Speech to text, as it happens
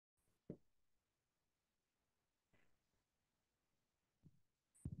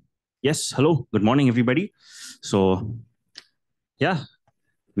Yes, hello, good morning, everybody. So, yeah,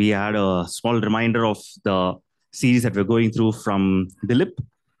 we had a small reminder of the series that we're going through from Dilip,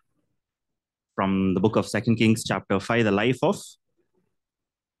 from the book of Second Kings, chapter 5, the life of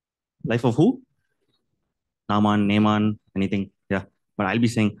who? Naaman, anything. Yeah, but I'll be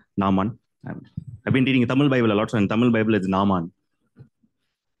saying Naaman. I've been reading Tamil Bible a lot, so in Tamil Bible, it's Naaman.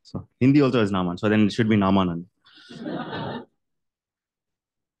 So, Hindi also is Naaman, so then it should be Naaman.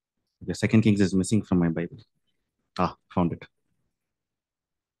 Okay, Second Kings is missing from my Bible. Ah, found it.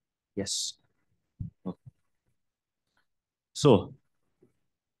 Yes. Okay. So,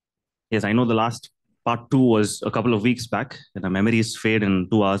 yes, I know the last part two was a couple of weeks back, and the memories fade in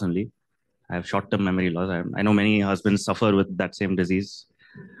 2 hours only. I have short-term memory loss. I know many husbands suffer with that same disease,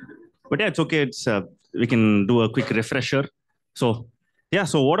 but yeah, it's okay. It's we can do a quick refresher. So yeah,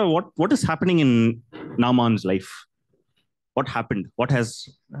 so what is happening in Naaman's life? What happened? What has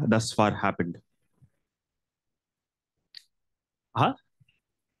thus far happened? Huh?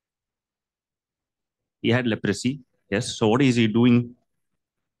 He had leprosy. Yes. So what is he doing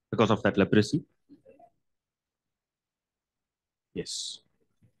because of that leprosy? Yes.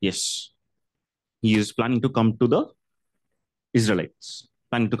 Yes. He is planning to come to the Israelites,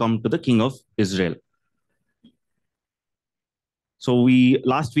 planning to come to the king of Israel. So we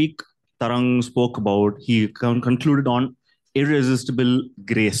last week Tarang spoke about he concluded on irresistible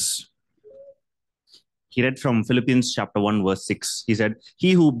grace. He read from Philippians chapter 1 verse 6. He said,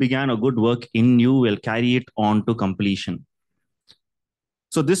 "He who began a good work in you will carry it on to completion."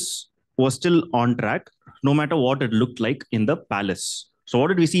 So this was still on track no matter what it looked like in the palace. So what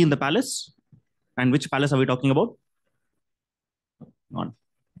did we see in the palace? And which palace are we talking about? On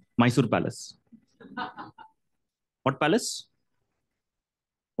Mysore Palace. What palace?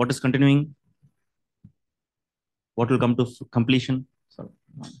 What is continuing? What will come to completion?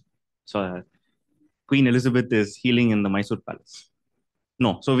 So Queen Elizabeth is healing in the Mysore Palace.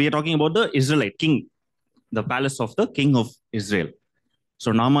 No, so we are talking about the Israelite king, the palace of the king of Israel.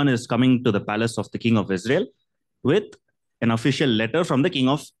 So Naaman is coming to the palace of the king of Israel with an official letter from the king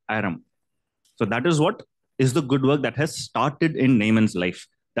of Aram. So that is what is the good work that has started in Naaman's life.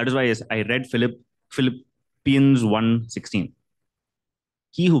 That is why I read Philippians 1:16.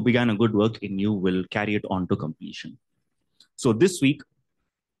 He who began a good work in you will carry it on to completion. So this week,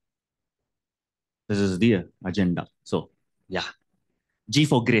 this is the agenda. So yeah, G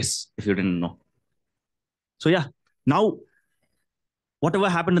for grace, if you didn't know. So yeah, now whatever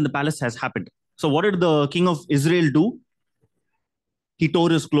happened in the palace has happened. So what did the king of Israel do? He tore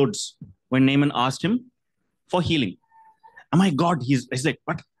his clothes when Naaman asked him for healing. Am I God? He's like,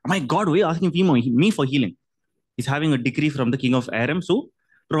 what? Am I God? Why are you asking me for healing? He's having a decree from the king of Aram to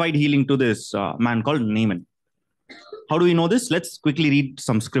provide healing to this man called Naaman. How do we know this? Let's quickly read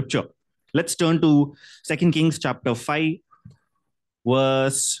some scripture. Let's turn to Second Kings chapter 5,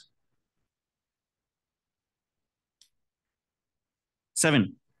 verse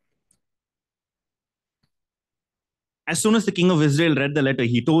 7. As soon as the king of Israel read the letter,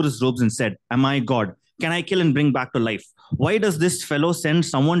 he tore his robes and said, Am I God? Can I kill and bring back to life? Why does this fellow send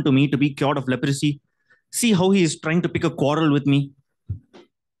someone to me to be cured of leprosy? See how he is trying to pick a quarrel with me.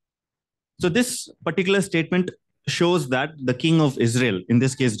 So, this particular statement shows that the king of Israel, in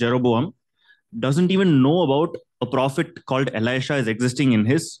this case Jeroboam, doesn't even know about a prophet called Elisha is existing in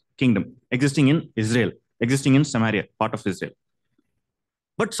his kingdom, existing in Israel, existing in Samaria, part of Israel.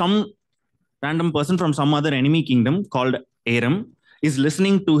 But some random person from some other enemy kingdom called Aram is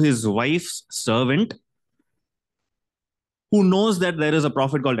listening to his wife's servant who knows that there is a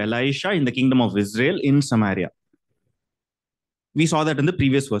prophet called Elisha in the kingdom of Israel in Samaria. We saw that in the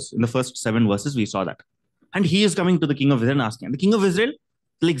previous verse, in the first 7 verses, we saw that. And he is coming to the king of Israel and asking. And the king of Israel,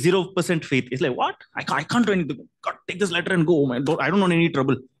 like 0% faith. He's like, what? I can't do anything. God, take this letter and go. Man. I don't want any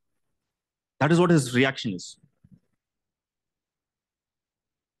trouble. That is what his reaction is.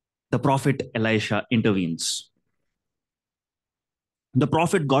 The prophet Elisha intervenes. The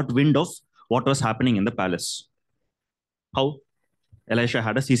prophet got wind of what was happening in the palace. How? Elisha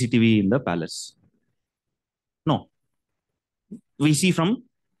had a CCTV in the palace. No. We see from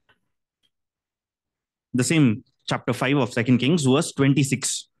the same chapter 5 of Second Kings, verse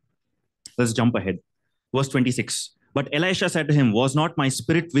 26. Let's jump ahead. Verse 26. But Elisha said to him, Was not my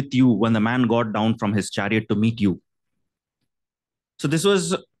spirit with you when the man got down from his chariot to meet you? So this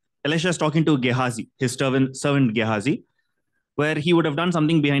was Elisha's talking to Gehazi, his servant Gehazi, where he would have done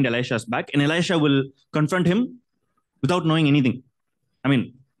something behind Elisha's back, and Elisha will confront him without knowing anything. I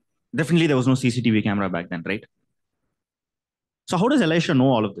mean, definitely there was no CCTV camera back then, right? So how does Elisha know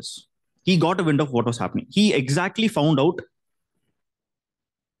all of this? He got a wind of what was happening. He exactly found out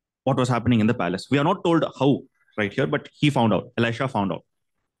what was happening in the palace. We are not told how right here, but he found out. Elisha found out.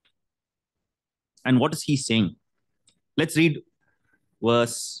 And what is he saying? Let's read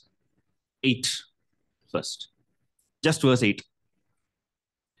verse 8 first. Just verse 8.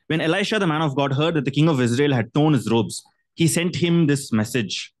 When Elisha, the man of God, heard that the king of Israel had torn his robes, he sent him this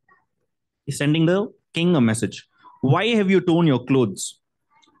message. He's sending the king a message. Why have you torn your clothes?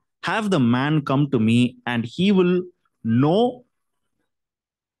 Have the man come to me, and he will know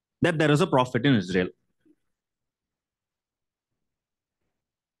that there is a prophet in Israel.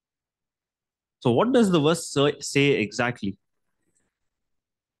 So, what does the verse say exactly?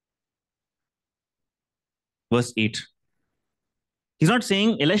 Verse 8. He's not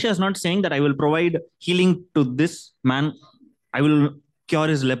saying, Elisha is not saying that I will provide healing to this man, I will cure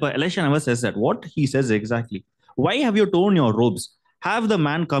his leper. Elisha never says that. What he says exactly? Why have you torn your robes? Have the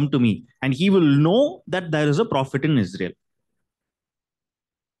man come to me, and he will know that there is a prophet in Israel.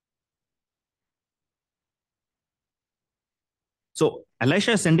 So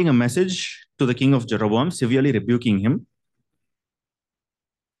Elisha is sending a message to the king of Jeroboam, severely rebuking him,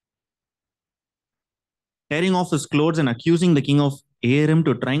 tearing off his clothes and accusing the king of Aram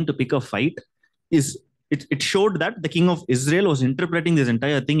to trying to pick a fight. It showed that the king of Israel was interpreting this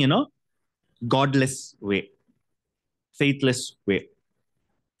entire thing in a godless way, faithless way.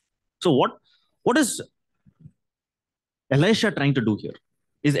 So what is Elisha trying to do here?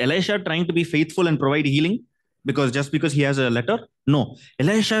 Is Elisha trying to be faithful and provide healing because he has a letter? No.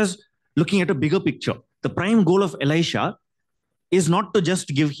 Elisha is looking at a bigger picture. The prime goal of Elisha is not to just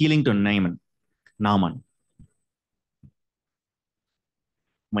give healing to Naaman.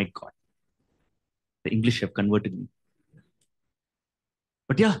 My God. The English have converted me.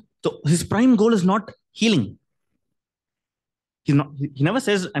 But yeah, so his prime goal is not healing. He never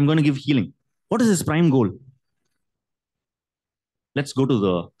says, I'm going to give healing. What is his prime goal? Let's go to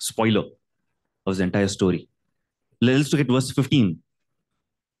the spoiler of the entire story. Let's look at verse 15.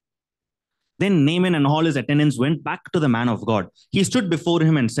 Then Naaman and all his attendants went back to the man of God. He stood before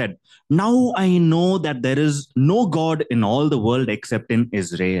him and said, now I know that there is no God in all the world except in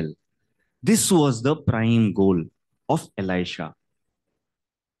Israel. This was the prime goal of Elisha.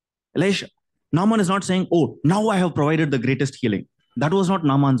 Naaman is not saying, oh, now I have provided the greatest healing. That was not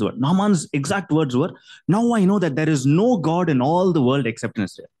Naaman's word. Naaman's exact words were, now I know that there is no God in all the world except in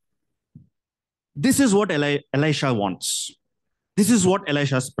Israel. This is what Elisha wants. This is what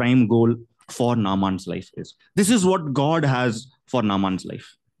Elisha's prime goal for Naaman's life is. This is what God has for Naaman's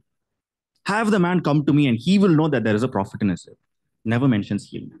life. Have the man come to me and he will know that there is a prophet in Israel. Never mentions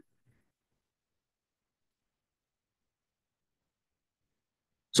healing.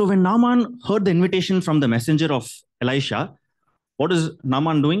 So when Naaman heard the invitation from the messenger of Elisha, what is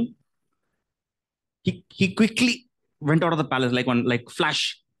Naaman doing? He quickly went out of the palace like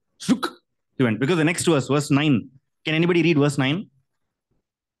flash. He went, because the next verse 9. Can anybody read verse 9?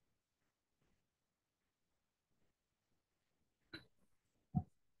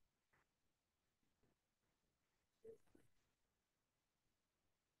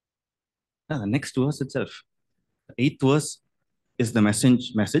 The next verse itself. The 8th verse is the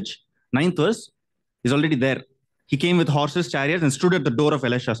message. 9th verse is already there. He came with horses, chariots, and stood at the door of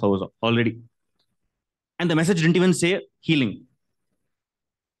Elisha's house already. And the message didn't even say healing.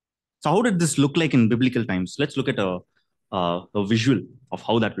 So how did this look like in biblical times? Let's look at a visual of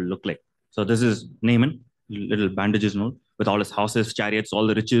how that will look like. So this is Naaman, little bandages, with all his horses, chariots, all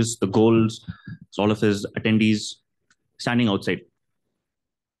the riches, the golds, so all of his attendees standing outside.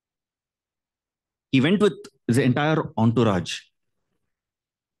 He went with his entire entourage,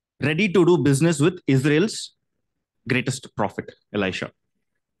 ready to do business with Israel's greatest prophet, Elisha.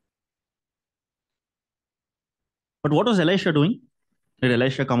 But what was Elisha doing? Did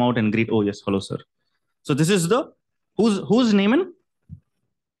Elisha come out and greet, oh yes, hello sir. So this is who's Naaman?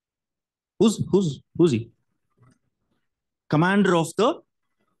 Who's he? Commander of the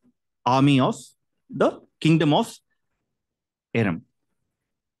army of the kingdom of Aram.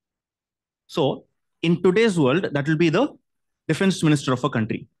 So in today's world, that will be the defense minister of a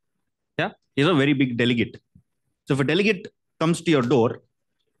country. Yeah, he's a very big delegate. So if a delegate comes to your door,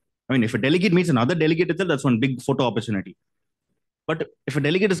 if a delegate meets another delegate itself, that's one big photo opportunity. But if a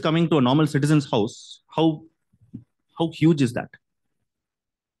delegate is coming to a normal citizen's house, how huge is that?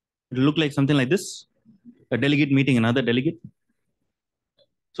 It'll look like something like this. A delegate meeting another delegate.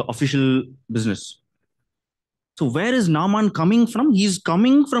 So official business. So where is Naaman coming from? He's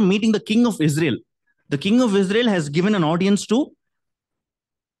coming from meeting the king of Israel. The king of Israel has given an audience to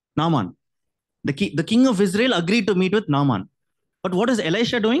Naaman. The king of Israel agreed to meet with Naaman. But what is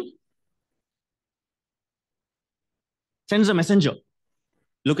Elisha doing? Sends a messenger.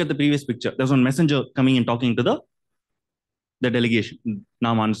 Look at the previous picture. There's one messenger coming and talking to the delegation,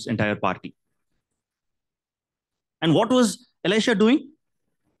 Naaman's entire party. And what was Elisha doing?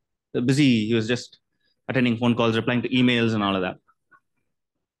 Busy. He was just attending phone calls, replying to emails, and all of that.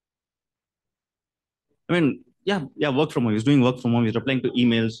 I mean, yeah, work from home. He's doing work from home. He's replying to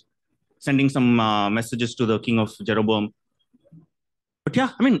emails, sending some messages to the king of Jeroboam. But yeah,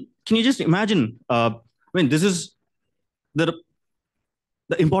 I mean, can you just imagine? I mean, this is the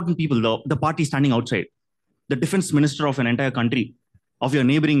important people, the party standing outside, the defense minister of an entire country, of your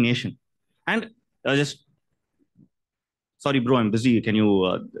neighboring nation. And just, sorry, bro, I'm busy. Can you,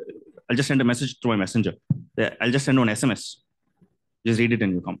 I'll just send a message through my messenger. I'll just send one SMS. Just read it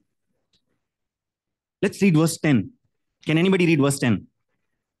and you come. Let's read verse 10. Can anybody read verse 10?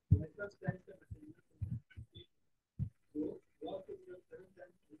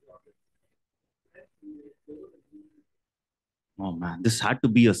 Oh man, this had to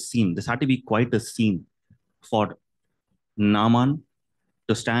be a scene. This had to be quite a scene for Naaman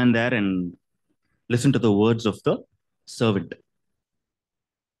to stand there and listen to the words of the servant.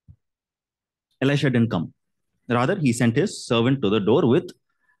 Elisha didn't come. Rather, he sent his servant to the door with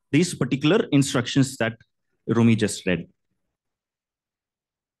these particular instructions that Rumi just read.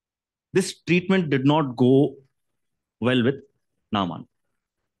 This treatment did not go well with Naaman.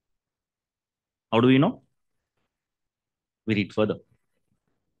 How do we know? We read further.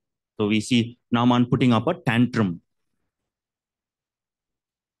 So we see Naaman putting up a tantrum.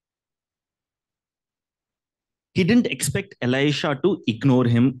 He didn't expect Elisha to ignore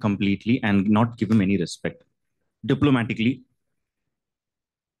him completely and not give him any respect. Diplomatically,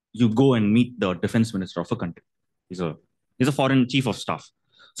 you go and meet the defense minister of a country. He's a foreign chief of staff.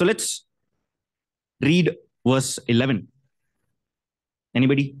 So let's read verse 11.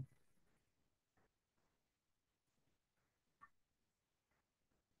 Anybody?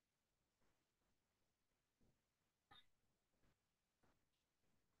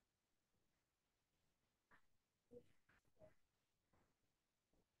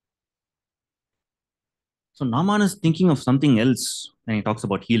 So Naaman is thinking of something else when he talks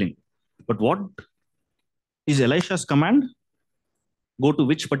about healing. But what is Elisha's command? Go to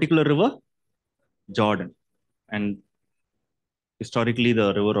which particular river? Jordan. And historically,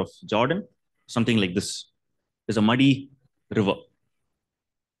 the river of Jordan, something like this, is a muddy river.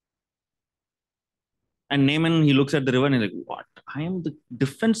 And Naaman, he looks at the river and he's like, what? I am the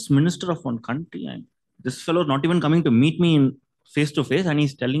defense minister of one country. This fellow is not even coming to meet me in face to face, and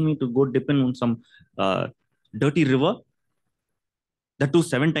he's telling me to go dip in some dirty river. That too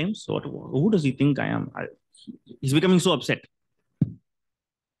 7 times. So who does he think I am? He's becoming so upset.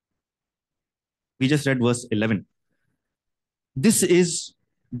 We just read verse 11. This is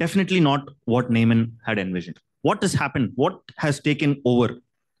definitely not what Naaman had envisioned. What has happened? What has taken over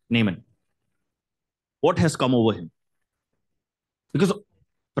Naaman? What has come over him? Because of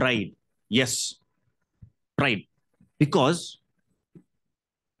pride. Yes, pride. Because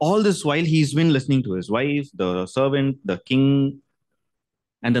all this while he's been listening to his wife, the servant, the king,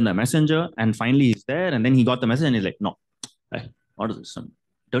 and then the messenger, and finally he's there, and then he got the message and he's like, no, what is this? Some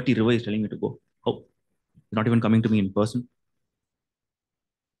dirty river is telling me to go. Oh, he's not even coming to me in person.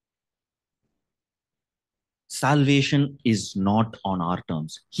 Salvation is not on our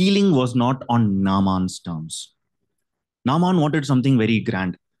terms. Healing was not on Naaman's terms. Naaman wanted something very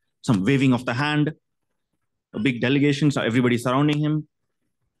grand, some waving of the hand, a big delegation, so everybody surrounding him,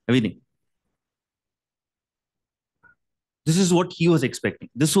 everything. This is what he was expecting.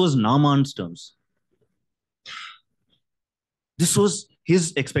 This was Naaman's terms. This was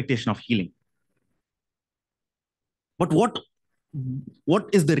his expectation of healing. But what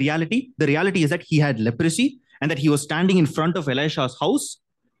is the reality? The reality is that he had leprosy and that he was standing in front of Elisha's house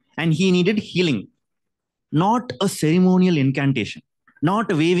and he needed healing. Not a ceremonial incantation,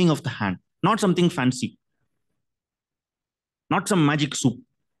 not a waving of the hand, not something fancy, not some magic soup.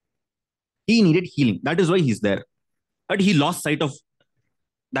 He needed healing. That is why he's there. But he lost sight of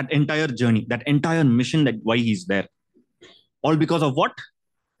that entire journey, that entire mission, that why he's there. All because of what?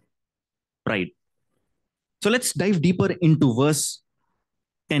 Pride. So let's dive deeper into verse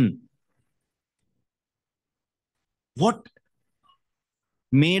 10. What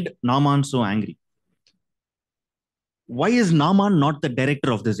made Naaman so angry? Why is Naaman not the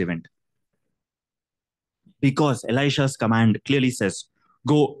director of this event? Because Elisha's command clearly says,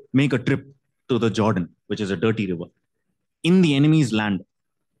 go make a trip to the Jordan, which is a dirty river, in the enemy's land,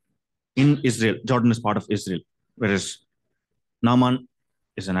 in Israel. Jordan is part of Israel, whereas Naaman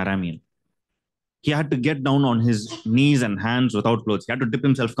is an Aramean. He had to get down on his knees and hands without clothes. He had to dip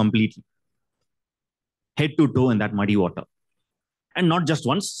himself completely, head to toe in that muddy water. And not just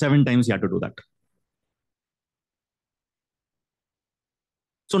once, 7 times he had to do that.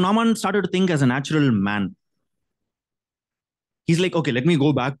 So Naaman started to think as a natural man. He's like, okay, let me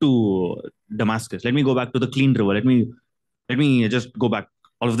go back to Damascus. Let me go back to the clean river. Let me just go back.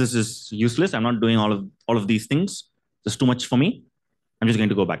 All of this is useless. I'm not doing all of these things. It's too much for me. I'm just going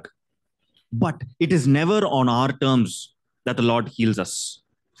to go back. But it is never on our terms that the Lord heals us,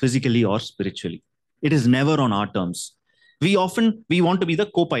 physically or spiritually. It is never on our terms. We want to be the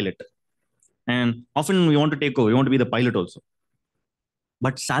co-pilot, and often we want to take over. We want to be the pilot also.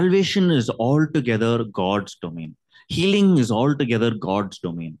 But salvation is altogether God's domain. Healing is altogether God's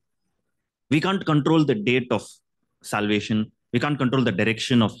domain. We can't control the date of salvation. We can't control the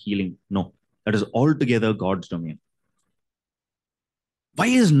direction of healing. No, that is altogether God's domain. Why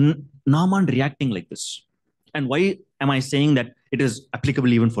is Naaman reacting like this? And why am I saying that it is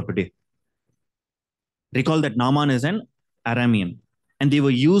applicable even for today? Recall that Naaman is an Aramean, and they were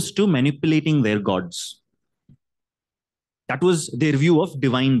used to manipulating their gods. That was their view of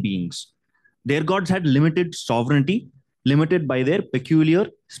divine beings. Their gods had limited sovereignty, limited by their peculiar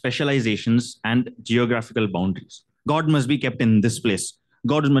specializations and geographical boundaries. God must be kept in this place.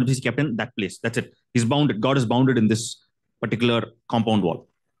 God must be kept in that place. That's it. He's bounded. God is bounded in this particular compound wall.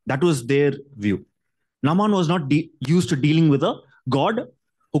 That was their view. Naaman was not used to dealing with a God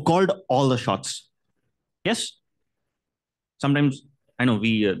who called all the shots. Yes, sometimes I know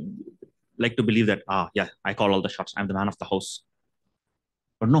we like to believe that, yeah, I call all the shots. I'm the man of the house.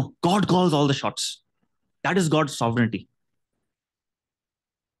 But no, God calls all the shots. That is God's sovereignty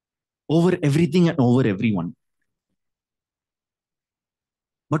over everything and over everyone.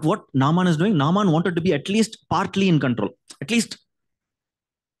 But what Naaman is doing, Naaman wanted to be at least partly in control. At least,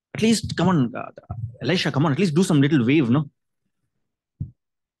 come on, Elisha, come on, at least do some little wave, no?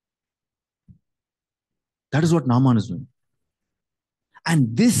 That is what Naaman is doing.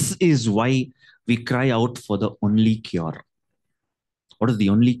 And this is why we cry out for the only cure. What is the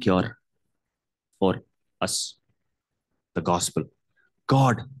only cure for us? The gospel.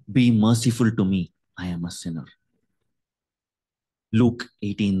 God, be merciful to me. I am a sinner. Luke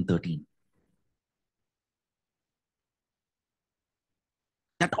 18:13.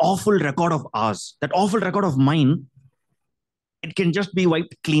 That awful record of ours, that awful record of mine, it can just be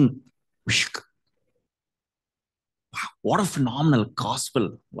wiped clean. Wow, what a phenomenal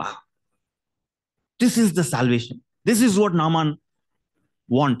gospel. Wow. This is the salvation. This is what Naaman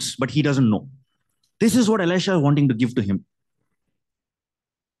wants, but he doesn't know. This is what Elisha is wanting to give to him.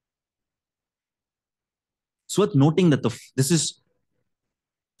 It's worth noting that this is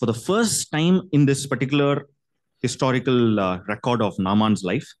for the first time in this particular historical record of Naaman's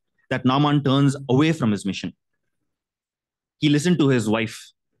life that Naaman turns away from his mission. He listened to his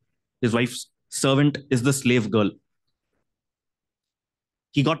wife. His wife's servant is the slave girl.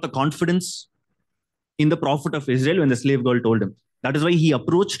 He got the confidence in the prophet of Israel when the slave girl told him. That is why he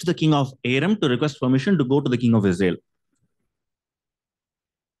approached the king of Aram to request permission to go to the king of Israel.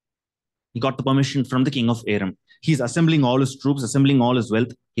 He got the permission from the king of Aram. He's assembling all his troops, assembling all his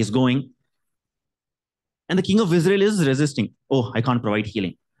wealth. He's going. And the king of Israel is resisting. Oh, I can't provide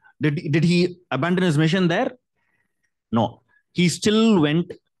healing. Did he abandon his mission there? No. He still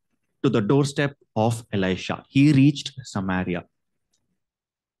went to the doorstep of Elisha. He reached Samaria.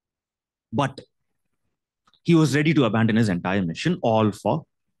 But he was ready to abandon his entire mission, all for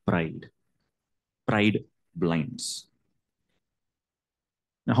pride. Pride blinds.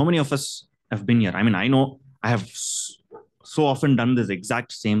 Now, how many of us have been here? I mean, I know I have so often done this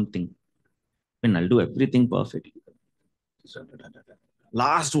exact same thing. When I'll do everything perfectly.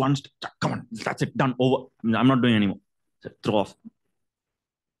 Last one, come on, that's it, done, over. I'm not doing anymore. Throw off.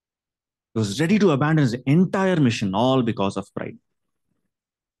 He was ready to abandon his entire mission, all because of pride.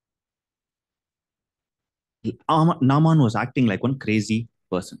 Naaman was acting like one crazy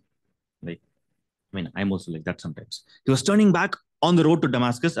person. Like, I mean, I'm also like that sometimes. He was turning back on the road to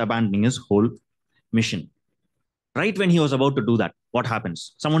Damascus, abandoning his whole mission. Right when he was about to do that, what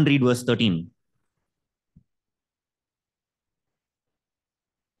happens? Someone read verse 13.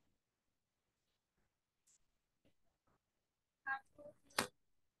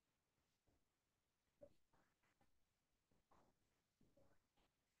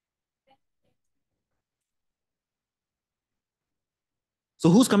 So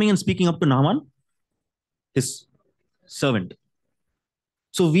who's coming and speaking up to Naaman? His servant.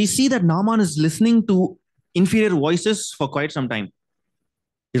 So we see that Naaman is listening to inferior voices for quite some time.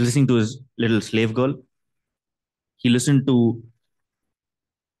 He's listening to his little slave girl. He listened to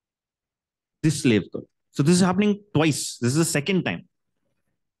this slave girl. So this is happening twice. This is the second time.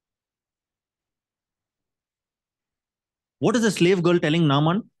 What is the slave girl telling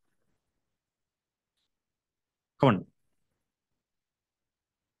Naaman? Come on.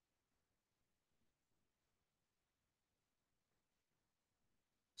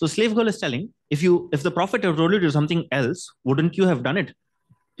 So slave girl is telling, if the prophet had told you to do something else, wouldn't you have done it?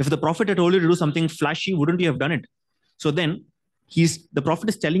 If the prophet had told you to do something flashy, wouldn't you have done it? So then the prophet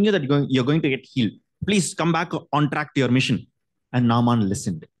is telling you that you're going to get healed. Please come back on track to your mission. And Naaman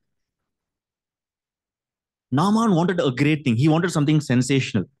listened. Naaman wanted a great thing. He wanted something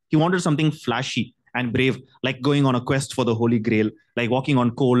sensational. He wanted something flashy and brave, like going on a quest for the Holy Grail, like walking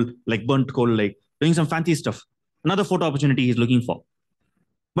on coal, like burnt coal, like doing some fancy stuff. Another photo opportunity he's looking for.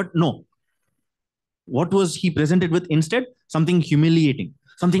 But no, what was he presented with instead? Something humiliating,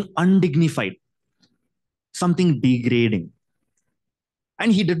 something undignified, something degrading.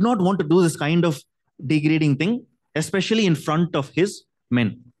 And he did not want to do this kind of degrading thing, especially in front of his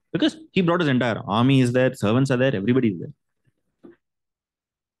men, because he brought his entire army is there, servants are there, everybody is there.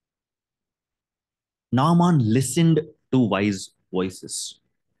 Naaman listened to wise voices.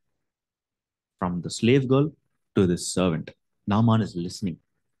 From the slave girl to this servant, Naaman is listening.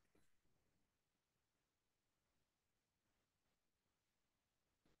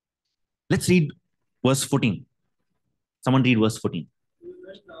 Let's read verse 14. Someone read verse 14.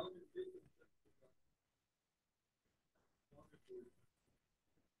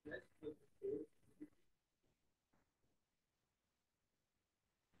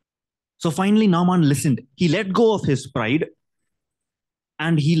 So finally, Naaman listened. He let go of his pride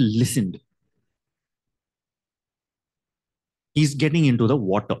and he listened. He's getting into the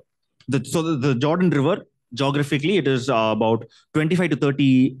water. So the Jordan River, geographically, it is about 25 to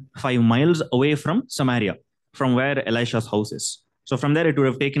 35 miles away from Samaria, from where Elisha's house is. So from there, it would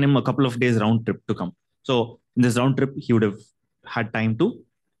have taken him a couple of days round trip to come. So in this round trip, he would have had time to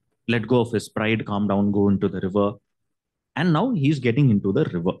let go of his pride, calm down, go into the river. And now he's getting into the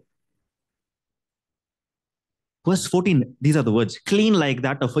river. Verse 14, these are the words, clean like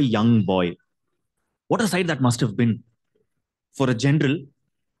that of a young boy. What a sight that must have been for a general,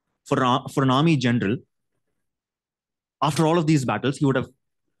 for an army general. After all of these battles, he would have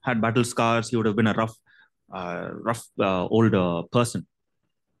had battle scars. He would have been a rough old person.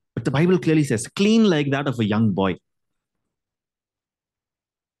 But the Bible clearly says, clean like that of a young boy.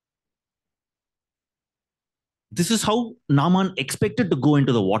 This is how Naaman expected to go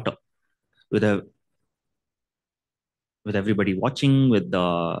into the water with a with everybody watching, with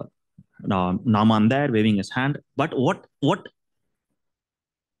the Naaman there waving his hand. But what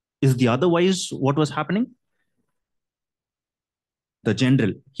is the otherwise what was happening? The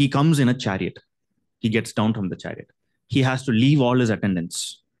general, he comes in a chariot. He gets down from the chariot. He has to leave all his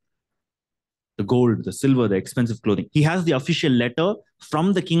attendants, the gold, the silver, the expensive clothing. He has the official letter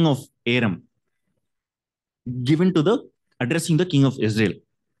from the king of Aram given to the addressing the king of Israel.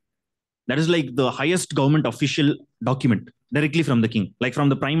 That is like the highest government official document directly from the king. Like from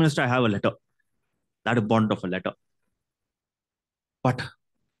the prime minister, I have a letter. That is bond of a letter. But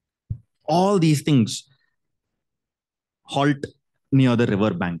all these things halt near the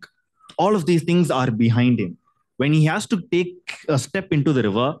river bank. All of these things are behind him. When he has to take a step into the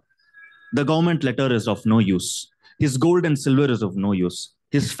river, the government letter is of no use. His gold and silver is of no use.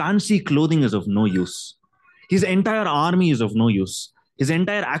 His fancy clothing is of no use. His entire army is of no use. His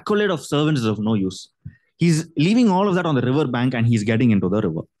entire accolade of servants is of no use. He's leaving all of that on the river bank and he's getting into the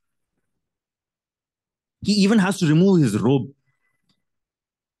river. He even has to remove his robe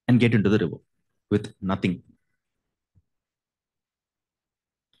and get into the river with nothing.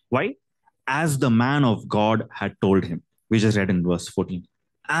 Why? As the man of God had told him. We just read in verse 14.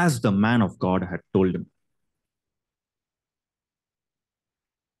 As the man of God had told him.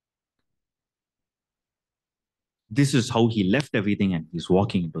 This is how he left everything and he's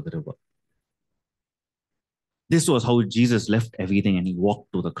walking into the river. This was how Jesus left everything and he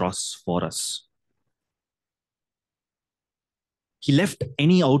walked to the cross for us. He left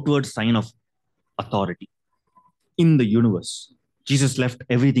any outward sign of authority in the universe. Jesus left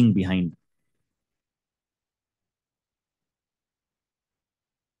everything behind.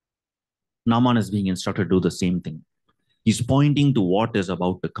 Naaman is being instructed to do the same thing. He's pointing to what is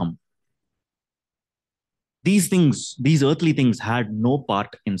about to come. These things, these earthly things, had no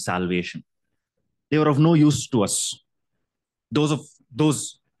part in salvation. They were of no use to us.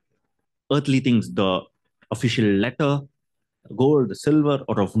 Those earthly things, the official letter, the gold, the silver,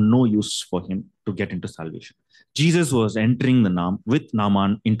 are of no use for him to get into salvation. Jesus was entering with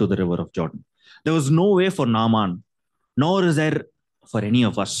Naaman into the river of Jordan. There was no way for Naaman, nor is there for any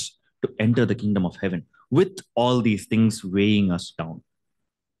of us to enter the kingdom of heaven with all these things weighing us down.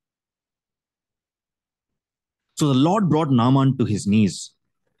 So the Lord brought Naaman to his knees,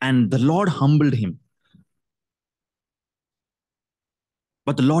 and the Lord humbled him.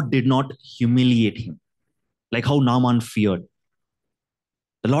 But the Lord did not humiliate him, like how Naaman feared.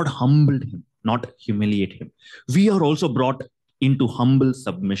 The Lord humbled him, not humiliate him. We are also brought into humble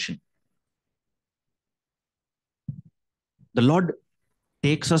submission. The Lord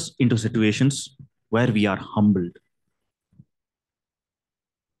takes us into situations where we are humbled.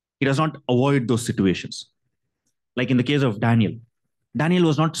 He does not avoid those situations. Like in the case of Daniel, Daniel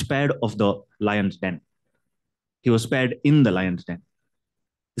was not spared of the lion's den. He was spared in the lion's den.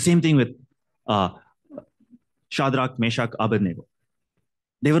 The same thing with uh, Shadrach, Meshach, Abednego.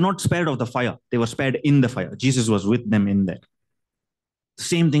 They were not spared of the fire. They were spared in the fire. Jesus was with them in there.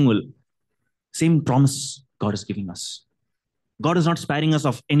 Same promise God is giving us. God is not sparing us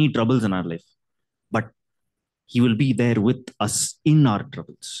of any troubles in our life, but He will be there with us in our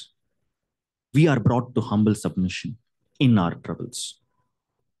troubles. We are brought to humble submission in our troubles.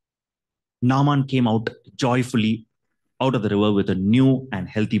 Naaman came out joyfully out of the river with a new and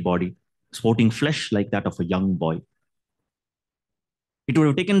healthy body, sporting flesh like that of a young boy. It would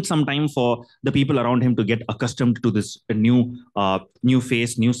have taken some time for the people around him to get accustomed to this new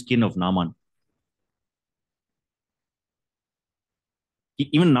face, new skin of Naaman.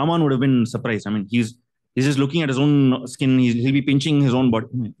 Even Naaman would have been surprised. I mean, he's just looking at his own skin. He'll be pinching his own body.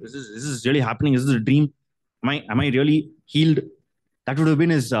 Is this really happening? Is this a dream? Am I really healed? That would have been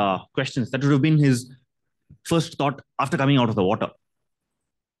his questions. That would have been his first thought after coming out of the water.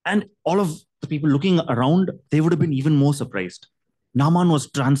 And all of the people looking around, they would have been even more surprised. Naaman was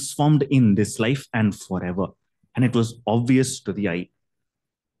transformed in this life and forever. And it was obvious to the eye.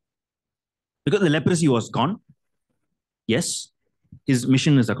 Because the leprosy was gone. Yes, his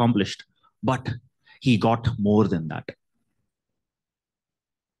mission is accomplished, but he got more than that.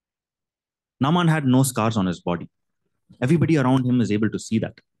 Naaman had no scars on his body. Everybody around him is able to see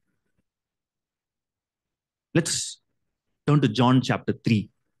that. Let's turn to John chapter 3.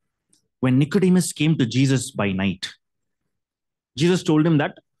 When Nicodemus came to Jesus by night, Jesus told him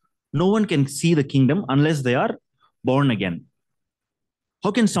that no one can see the kingdom unless they are born again.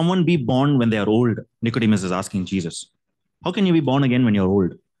 How can someone be born when they are old? Nicodemus is asking Jesus. How can you be born again when you're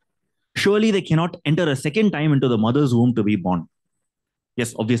old? Surely they cannot enter a second time into the mother's womb to be born.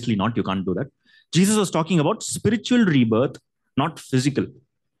 Yes, obviously not. You can't do that. Jesus was talking about spiritual rebirth, not physical.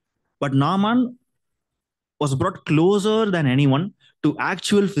 But Naaman was brought closer than anyone to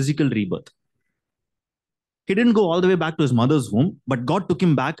actual physical rebirth. He didn't go all the way back to his mother's womb, but God took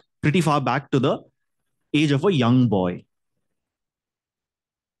him back pretty far back to the age of a young boy.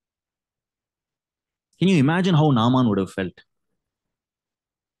 Can you imagine how Naaman would have felt?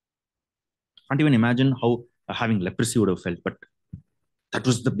 Can't even imagine how having leprosy would have felt, but that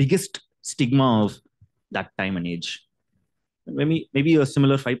was the biggest stigma of that time and age. Maybe a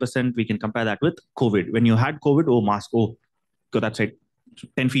similar 5%, we can compare that with COVID. When you had COVID, oh, mask, oh, that's right.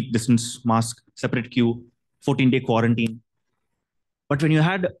 10 feet distance, mask, separate queue, 14-day quarantine. But when you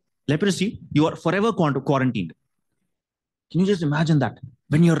had leprosy, you are forever quarantined. Can you just imagine that?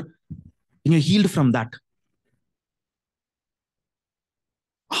 When you're healed from that,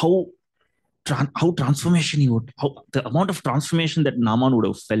 how transformation you would, how the amount of transformation that Naaman would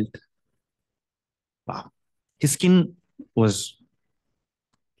have felt. Wow. His skin was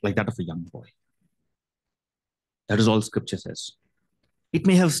like that of a young boy. That is all scripture says. It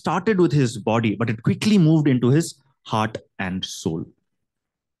may have started with his body, but it quickly moved into his heart and soul.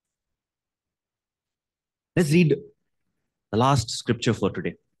 Let's read the last scripture for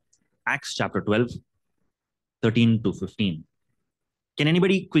today. Acts chapter 12, 13 to 15. Can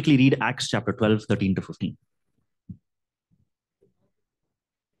anybody quickly read Acts chapter 12, 13 to 15?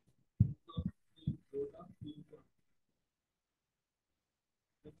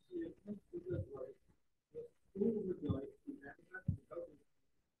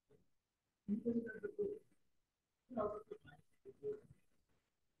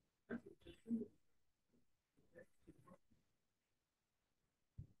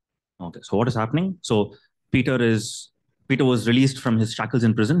 Okay, so what is happening? So Peter was released from his shackles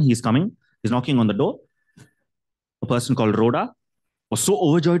in prison. He's coming. He's knocking on the door. A person called Rhoda was so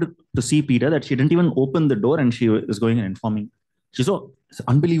overjoyed to see Peter that she didn't even open the door, and she was going and informing. She's so it's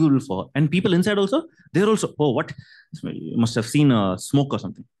unbelievable for her. And people inside also, they're also, oh, what? You must have seen a smoke or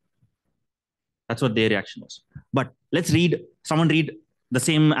something. That's what their reaction was. But someone read the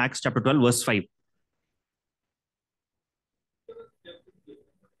same Acts chapter 12, verse 5.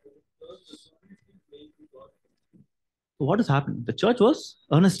 So what is happening? The church was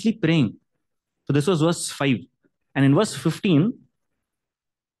earnestly praying. So this was verse 5. And in verse 15,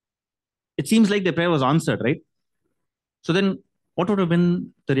 it seems like the prayer was answered, right? So then what would have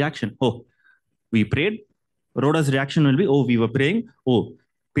been the reaction? Oh, we prayed. Rhoda's reaction will be, oh, we were praying. Oh,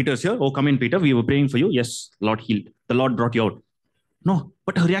 Peter's here. Oh, come in, Peter. We were praying for you. Yes, Lord healed. The Lord brought you out. No,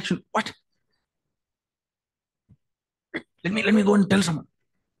 but her reaction, what? Let me go and tell someone.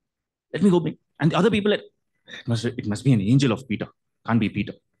 Let me go. And the other people, it must be an angel of Peter. Can't be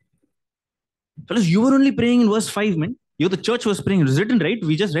Peter. Fellas, you were only praying in verse 5, man. The church was praying. It was written, right?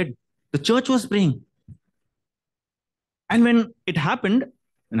 We just read. The church was praying. And when it happened,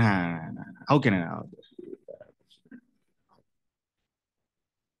 how can I?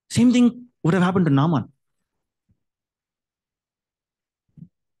 Same thing would have happened to Naaman.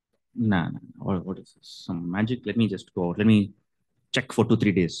 What is this? Some magic? Let me just go out. Let me check for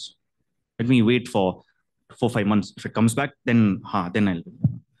 2-3 days. Let me wait for 4-5 months. If it comes back, then I'll.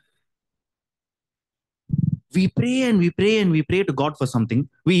 We pray and we pray and we pray to God for something.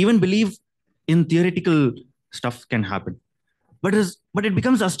 We even believe in theoretical stuff can happen. But it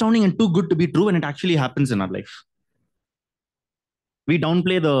becomes astounding and too good to be true when it actually happens in our life. We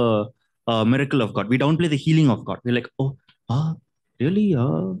downplay the miracle of God. We downplay the healing of God. We're like, oh, really?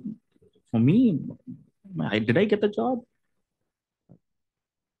 For me, did I get the job?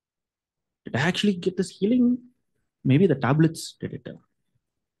 Did I actually get this healing? Maybe the tablets did it.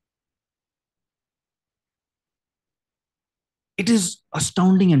 It is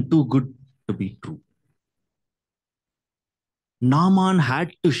astounding and too good to be true. Naaman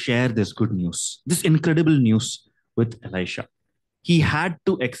had to share this good news, this incredible news with Elisha. He had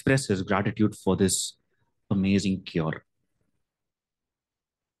to express his gratitude for this amazing cure.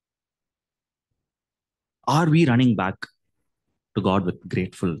 Are we running back to God with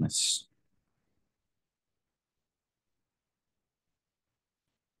gratefulness?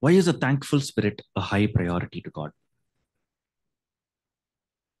 Why is a thankful spirit a high priority to God?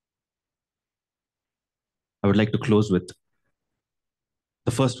 I would like to close with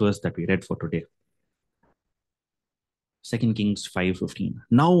the first verse that we read for today. 2 Kings 5:15.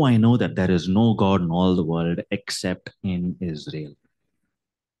 Now I know that there is no God in all the world except in Israel.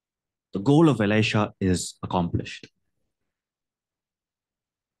 The goal of Elisha is accomplished.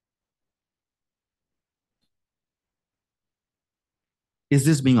 Is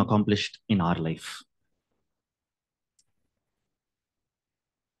this being accomplished in our life?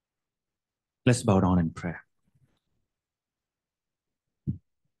 Let's bow down in prayer.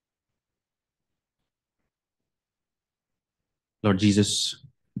 Lord Jesus,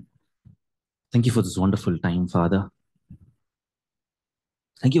 thank you for this wonderful time, Father.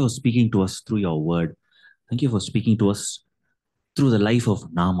 Thank you for speaking to us through your word. Thank you for speaking to us through the life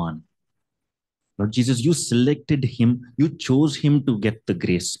of Naaman. Lord Jesus, you selected him. You chose him to get the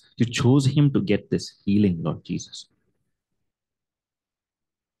grace. You chose him to get this healing, Lord Jesus.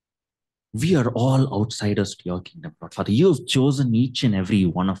 We are all outsiders to your kingdom, Lord Father. You have chosen each and every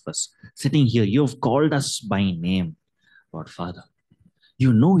one of us sitting here. You have called us by name, Lord Father.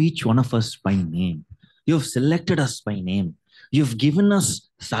 You know each one of us by name. You have selected us by name. You have given us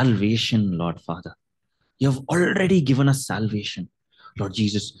salvation, Lord Father. You have already given us salvation. Lord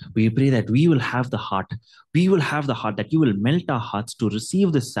Jesus, we pray that we will have the heart. We will have the heart that you will melt our hearts to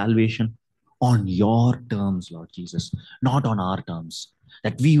receive this salvation on your terms, Lord Jesus, not on our terms.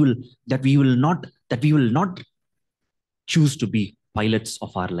 That we will not choose to be pilots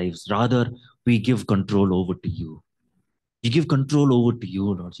of our lives. Rather, we give control over to you. We give control over to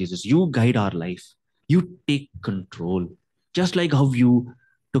you, Lord Jesus. You guide our life. You take control. Just like how you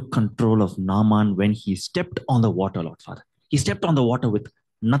took control of Naaman when he stepped on the water, Lord Father. He stepped on the water with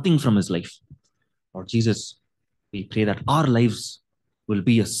nothing from his life. Lord Jesus, we pray that our lives will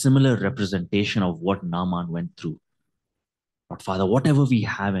be a similar representation of what Naaman went through. Lord Father, whatever we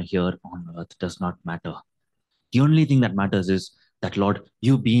have here on earth does not matter. The only thing that matters is that, Lord,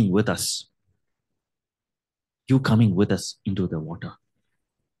 you being with us, you coming with us into the water.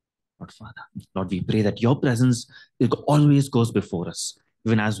 Lord Father, Lord, we pray that your presence always goes before us.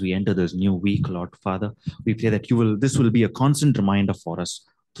 Even as we enter this new week, Lord Father, we pray that this will be a constant reminder for us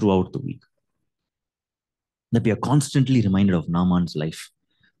throughout the week. That we are constantly reminded of Naaman's life.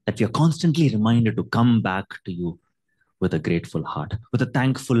 That we are constantly reminded to come back to you with a grateful heart, with a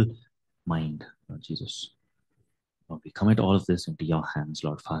thankful mind, Lord Jesus. Lord, we commit all of this into your hands,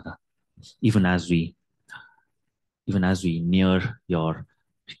 Lord Father. Even as we near your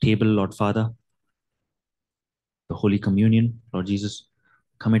table, Lord Father, the Holy Communion, Lord Jesus,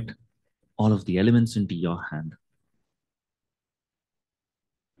 commit all of the elements into your hand.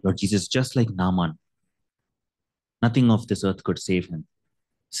 Lord Jesus, just like Naaman, nothing of this earth could save him.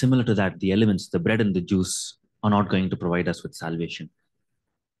 Similar to that, the elements, the bread and the juice, are not going to provide us with salvation.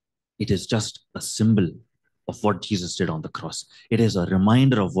 It is just a symbol of what Jesus did on the cross. It is a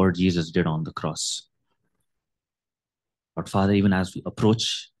reminder of what Jesus did on the cross. But Father, even as we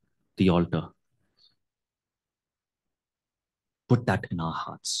approach the altar, put that in our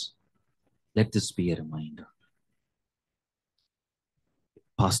hearts. Let this be a reminder.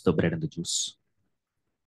 Pass the bread and the juice.